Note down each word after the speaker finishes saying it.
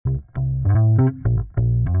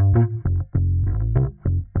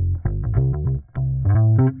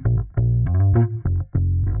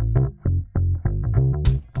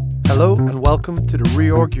welcome to the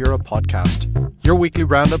Reorg Europe podcast, your weekly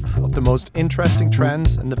roundup of the most interesting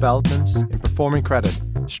trends and developments in performing credit,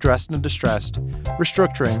 stressed and distressed,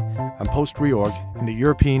 restructuring, and post-reorg in the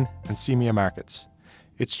European and CEMEA markets.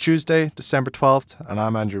 It's Tuesday, December 12th, and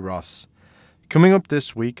I'm Andrew Ross. Coming up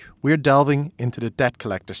this week, we're delving into the debt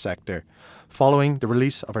collector sector, following the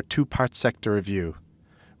release of our two-part sector review.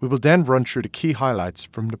 We will then run through the key highlights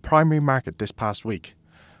from the primary market this past week.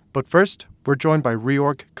 But first, we're joined by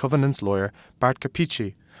Reorg Covenants lawyer Bart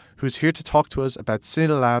Capicci, who's here to talk to us about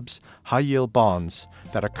Synlab's high-yield bonds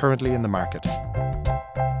that are currently in the market.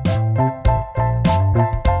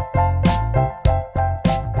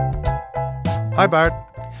 Hi Bart,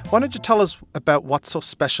 why don't you tell us about what's so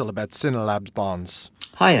special about Synlab's bonds?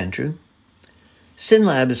 Hi Andrew.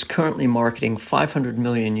 Synlab is currently marketing 500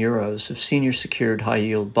 million euros of senior secured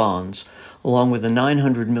high-yield bonds, along with a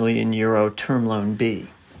 900 million euro term loan B.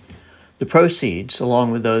 The proceeds,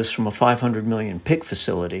 along with those from a 500 million PIK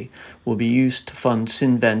facility, will be used to fund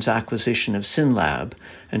Cinven's acquisition of Synlab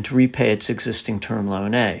and to repay its existing term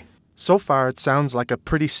loan A. So far, it sounds like a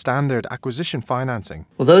pretty standard acquisition financing.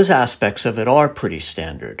 Well, those aspects of it are pretty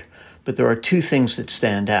standard, but there are two things that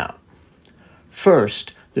stand out.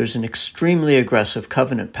 First, there's an extremely aggressive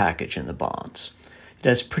covenant package in the bonds. It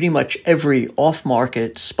has pretty much every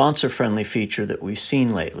off-market, sponsor-friendly feature that we've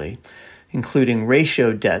seen lately, including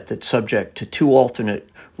ratio debt that's subject to two alternate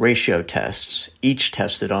ratio tests, each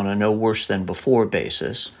tested on a no worse than before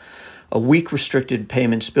basis, a weak restricted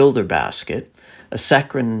payments builder basket, a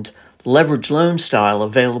second leverage loan style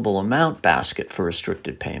available amount basket for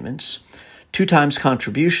restricted payments, 2 times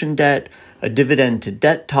contribution debt, a dividend to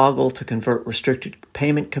debt toggle to convert restricted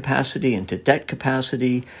payment capacity into debt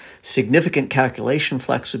capacity, significant calculation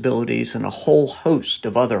flexibilities, and a whole host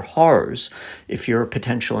of other horrors if you're a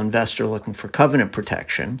potential investor looking for covenant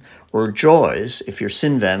protection, or joys if you're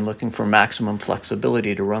Cinven looking for maximum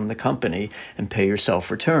flexibility to run the company and pay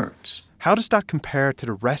yourself returns. How does that compare to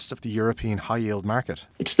the rest of the European high-yield market?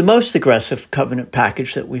 It's the most aggressive covenant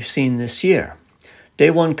package that we've seen this year. Day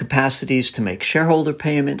one capacities to make shareholder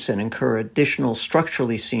payments and incur additional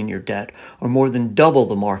structurally senior debt are more than double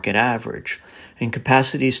the market average, and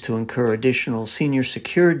capacities to incur additional senior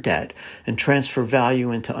secured debt and transfer value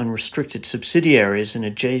into unrestricted subsidiaries in a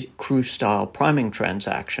J-Crew-style priming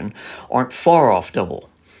transaction aren't far off double.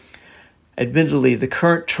 Admittedly, the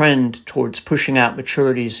current trend towards pushing out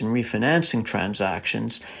maturities and refinancing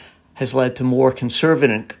transactions has led to more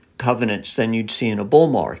conservative covenants than you'd see in a bull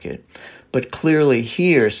market. But clearly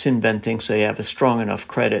here, Cinven thinks they have a strong enough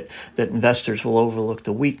credit that investors will overlook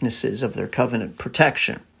the weaknesses of their covenant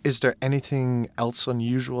protection. Is there anything else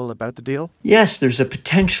unusual about the deal? Yes, there's a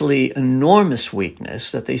potentially enormous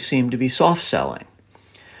weakness that they seem to be soft-selling.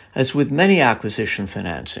 As with many acquisition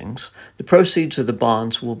financings, the proceeds of the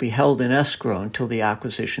bonds will be held in escrow until the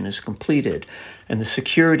acquisition is completed, and the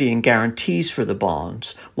security and guarantees for the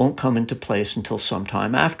bonds won't come into place until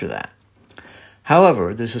sometime after that.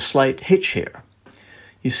 However, there's a slight hitch here.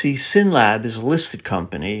 You see, Synlab is a listed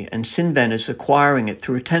company, and Cinven is acquiring it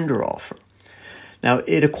through a tender offer. Now,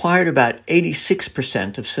 it acquired about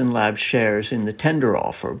 86% of Synlab's shares in the tender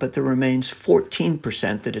offer, but there remains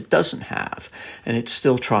 14% that it doesn't have, and it's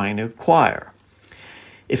still trying to acquire.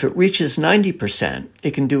 If it reaches 90%,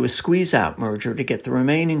 it can do a squeeze-out merger to get the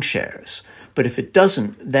remaining shares, but if it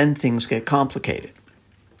doesn't, then things get complicated.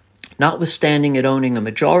 Notwithstanding it owning a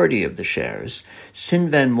majority of the shares,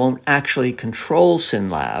 Cinven won't actually control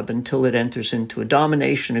Synlab until it enters into a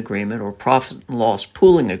domination agreement or profit and loss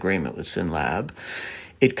pooling agreement with Synlab.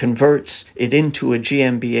 It converts it into a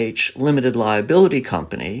GmbH limited liability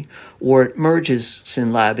company, or it merges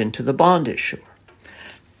Synlab into the bond issuer.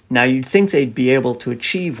 Now, you'd think they'd be able to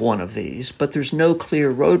achieve one of these, but there's no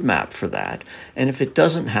clear roadmap for that, and if it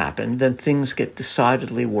doesn't happen, then things get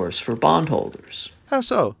decidedly worse for bondholders. How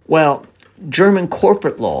so? Well, German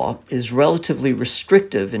corporate law is relatively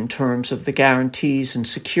restrictive in terms of the guarantees and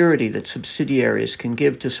security that subsidiaries can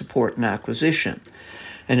give to support an acquisition.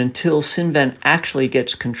 And until Cinven actually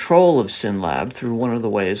gets control of Synlab through one of the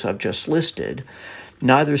ways I've just listed,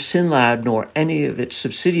 neither Synlab nor any of its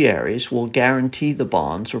subsidiaries will guarantee the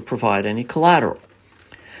bonds or provide any collateral.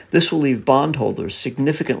 This will leave bondholders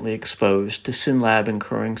significantly exposed to Synlab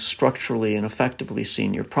incurring structurally and effectively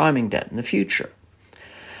senior priming debt in the future.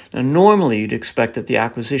 Now, normally you'd expect that the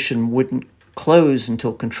acquisition wouldn't close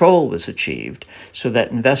until control was achieved, so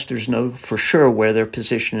that investors know for sure where their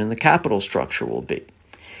position in the capital structure will be.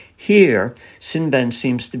 Here, Cinven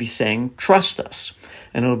seems to be saying, trust us,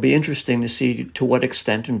 and it'll be interesting to see to what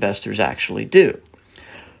extent investors actually do.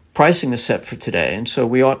 Pricing is set for today, and so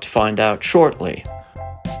we ought to find out shortly.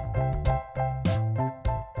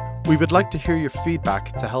 We would like to hear your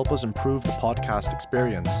feedback to help us improve the podcast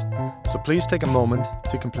experience. So please take a moment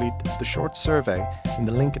to complete the short survey in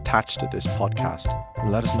the link attached to this podcast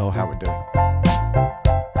and let us know how we're doing.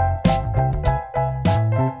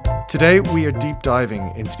 Today, we are deep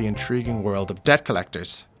diving into the intriguing world of debt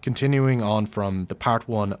collectors, continuing on from the part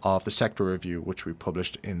one of the sector review, which we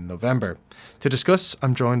published in November. To discuss,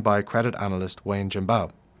 I'm joined by credit analyst Wayne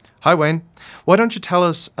Jimbao. Hi, Wayne. Why don't you tell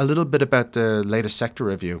us a little bit about the latest sector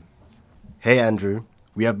review? Hey Andrew,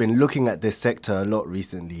 we have been looking at this sector a lot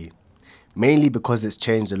recently, mainly because it's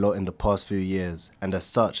changed a lot in the past few years and as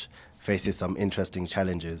such faces some interesting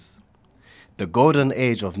challenges. The golden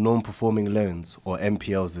age of non-performing loans, or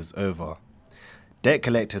NPLs, is over. Debt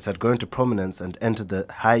collectors had grown to prominence and entered the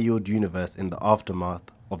high-yield universe in the aftermath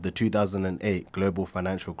of the 2008 global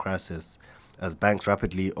financial crisis as banks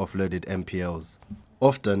rapidly offloaded NPLs,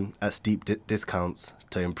 often at steep discounts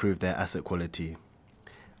to improve their asset quality.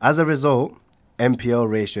 As a result, NPL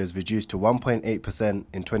ratios reduced to 1.8%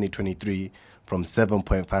 in 2023 from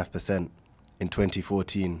 7.5% in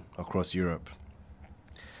 2014 across Europe.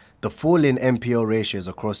 The fall in NPL ratios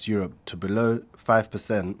across Europe to below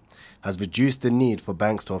 5% has reduced the need for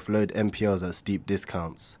banks to offload NPLs at steep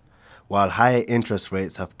discounts, while higher interest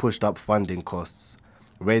rates have pushed up funding costs,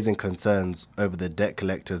 raising concerns over the debt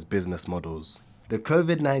collectors' business models. The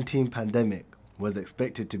COVID-19 pandemic was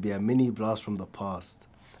expected to be a mini blast from the past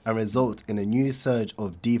and result in a new surge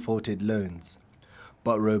of defaulted loans.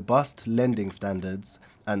 But robust lending standards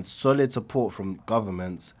and solid support from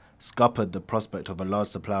governments scuppered the prospect of a large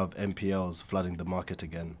supply of NPLs flooding the market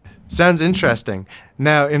again. Sounds interesting.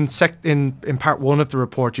 Now, in part one of the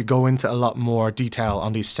report, you go into a lot more detail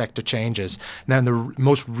on these sector changes. Now, in the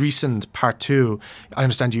most recent part two, I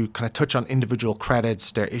understand you kind of touch on individual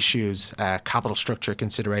credits, their issues, capital structure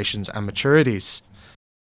considerations and maturities.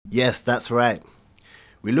 Yes, that's right.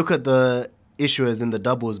 We look at the issuers in the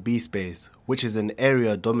doubles B space, which is an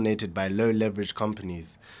area dominated by low leverage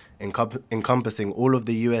companies, encompassing all of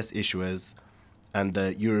the US issuers and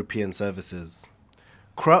the European services.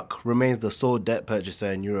 Kruk remains the sole debt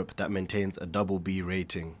purchaser in Europe that maintains a double B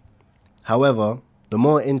rating. However, the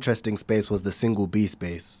more interesting space was the single B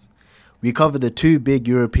space. We cover the two big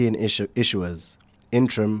European issuers,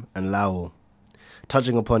 Intrum and Lowell,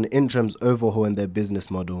 touching upon Intrum's overhaul in their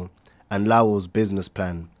business model and Lowell's business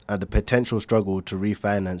plan and the potential struggle to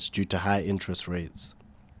refinance due to high interest rates.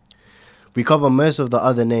 We cover most of the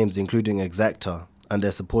other names, including Exacta and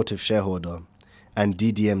their supportive shareholder, and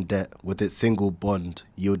DDM Debt with its single bond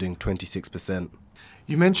yielding 26%.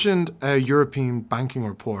 You mentioned a European banking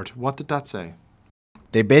report. What did that say?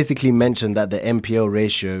 They basically mentioned that the NPL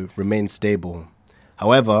ratio remains stable.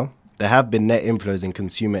 However, there have been net inflows in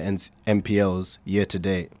consumer NPLs year to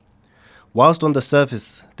date. Whilst on the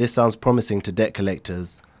surface this sounds promising to debt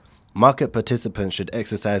collectors, market participants should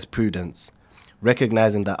exercise prudence,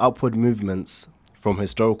 recognizing that upward movements from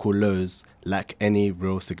historical lows lack any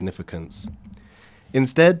real significance.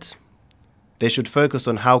 Instead, they should focus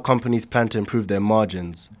on how companies plan to improve their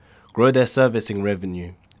margins, grow their servicing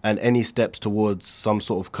revenue, and any steps towards some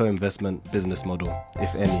sort of co-investment business model,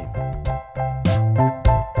 if any.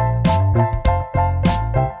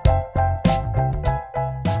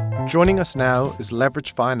 Joining us now is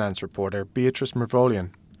leverage finance reporter Beatrice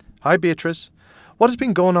Mervolian. Hi, Beatrice. What has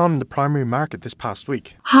been going on in the primary market this past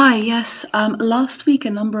week? Hi, yes. Last week, a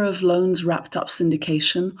number of loans wrapped up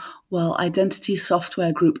syndication, while identity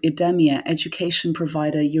software group Idemia, education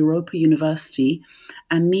provider Europa University,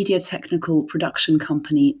 and media technical production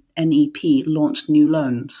company NEP launched new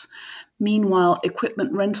loans. Meanwhile,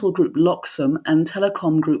 equipment rental group Loxum and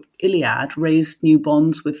telecom group Iliad raised new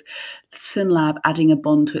bonds, with Synlab adding a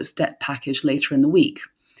bond to its debt package later in the week.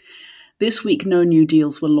 This week, no new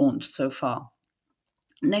deals were launched so far.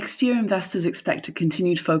 Next year, investors expect a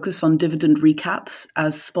continued focus on dividend recaps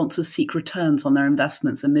as sponsors seek returns on their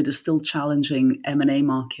investments amid a still challenging M&A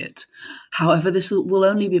market. However, this will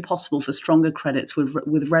only be possible for stronger credits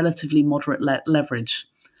with relatively moderate leverage.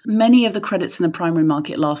 Many of the credits in the primary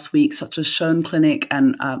market last week, such as Schoen Clinic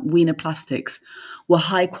and Wiener Plastics, were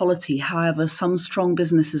high quality. However, some strong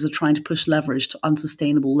businesses are trying to push leverage to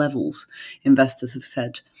unsustainable levels, investors have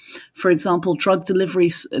said. For example, drug delivery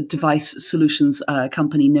device solutions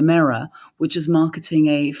company Nemera, which is marketing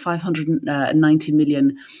a €590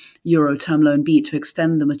 million term loan B to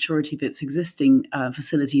extend the maturity of its existing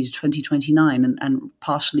facility to 2029 and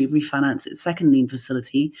partially refinance its second lien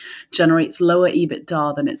facility, generates lower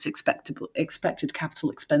EBITDA than its expected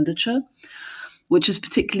capital expenditure, which is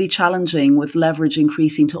particularly challenging with leverage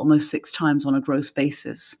increasing to almost 6 times on a gross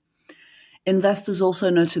basis. Investors also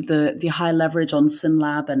noted the high leverage on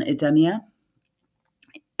Synlab and Idemia.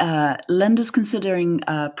 lenders considering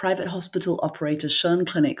private hospital operator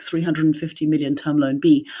Schönklinik's 350 million term loan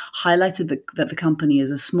B highlighted that the company is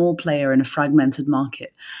a small player in a fragmented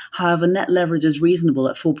market. However, net leverage is reasonable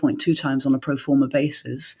at 4.2 times on a pro forma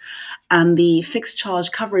basis, and the fixed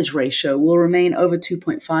charge coverage ratio will remain over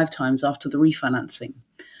 2.5 times after the refinancing.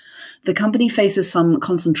 The company faces some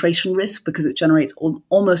concentration risk because it generates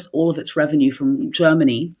almost all of its revenue from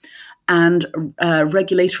Germany, and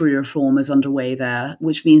regulatory reform is underway there,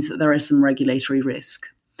 which means that there is some regulatory risk.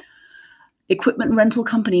 Equipment rental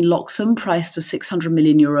company Loxam priced a €600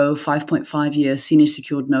 million 5.5-year senior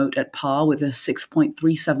secured note at par with a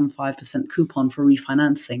 6.375% coupon for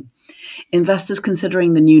refinancing. Investors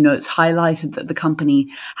considering the new notes highlighted that the company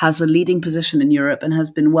has a leading position in Europe and has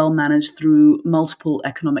been well managed through multiple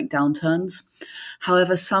economic downturns.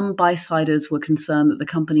 However, some buy-siders were concerned that the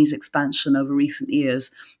company's expansion over recent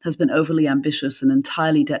years has been overly ambitious and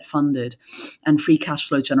entirely debt-funded, and free cash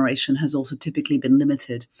flow generation has also typically been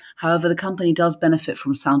limited. However, the company does benefit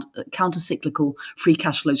from counter-cyclical free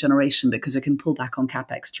cash flow generation because it can pull back on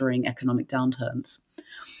capex during economic downturns.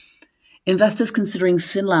 Investors considering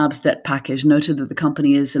Synlab's debt package noted that the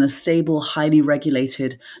company is in a stable, highly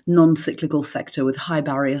regulated, non-cyclical sector with high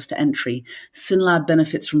barriers to entry. Synlab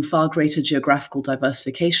benefits from far greater geographical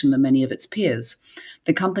diversification than many of its peers.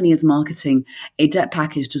 The company is marketing a debt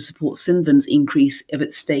package to support Cinven's increase of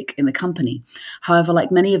its stake in the company. However,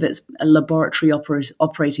 like many of its laboratory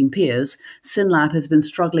operating peers, Synlab has been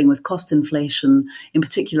struggling with cost inflation, in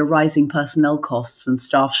particular rising personnel costs and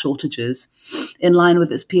staff shortages. In line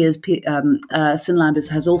with its peers, Synlab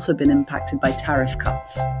has also been impacted by tariff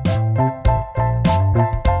cuts.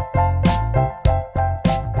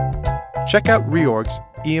 Check out Reorg's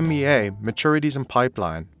EMEA Maturities and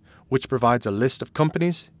Pipeline, which provides a list of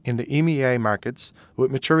companies in the EMEA markets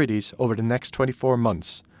with maturities over the next 24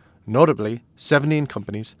 months. Notably, 17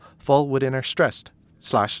 companies fall within our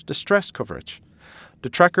stressed/distressed coverage. The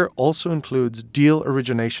tracker also includes deal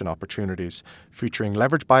origination opportunities featuring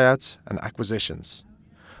leverage buyouts and acquisitions.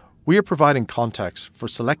 We are providing context for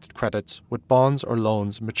selected credits with bonds or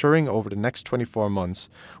loans maturing over the next 24 months,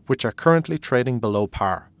 which are currently trading below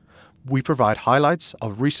par. We provide highlights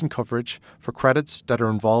of recent coverage for credits that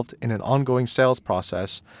are involved in an ongoing sales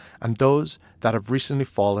process and those that have recently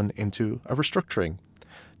fallen into a restructuring.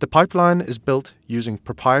 The pipeline is built using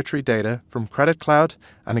proprietary data from Credit Cloud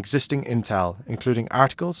and existing intel, including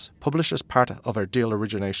articles published as part of our deal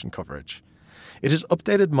origination coverage. It is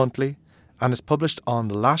updated monthly and is published on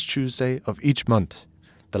the last Tuesday of each month.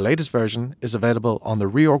 The latest version is available on the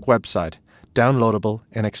Reorg website, downloadable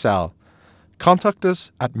in Excel. Contact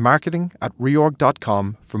us at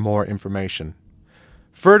marketing@reorg.com for more information.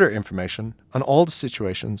 Further information on all the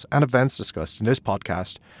situations and events discussed in this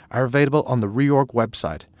podcast are available on the Reorg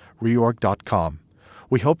website, reorg.com.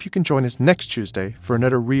 We hope you can join us next Tuesday for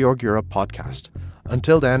another Reorg Europe podcast.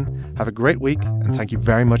 Until then, have a great week and thank you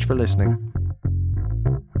very much for listening.